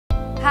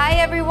Hi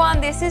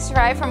everyone, this is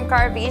Rai from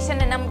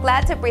CarVision and I'm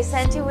glad to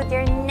present you with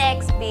your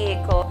next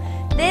vehicle.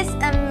 This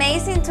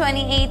amazing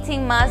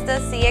 2018 Mazda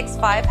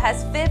CX-5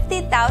 has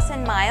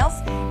 50,000 miles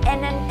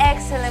and an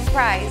excellent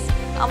price.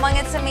 Among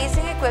its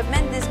amazing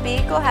equipment, this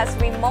vehicle has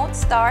remote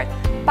start,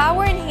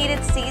 power and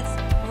heated seats,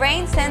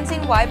 rain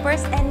sensing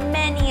wipers, and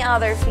many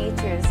other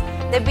features.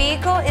 The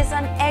vehicle is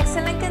in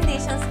excellent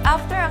conditions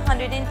after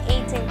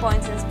 118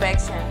 points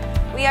inspection.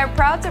 We are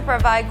proud to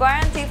provide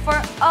guarantee for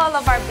all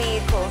of our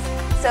vehicles.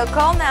 So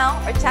call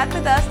now or chat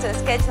with us to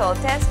schedule a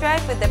test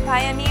drive with the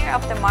pioneer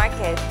of the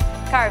market,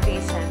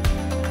 CarVision.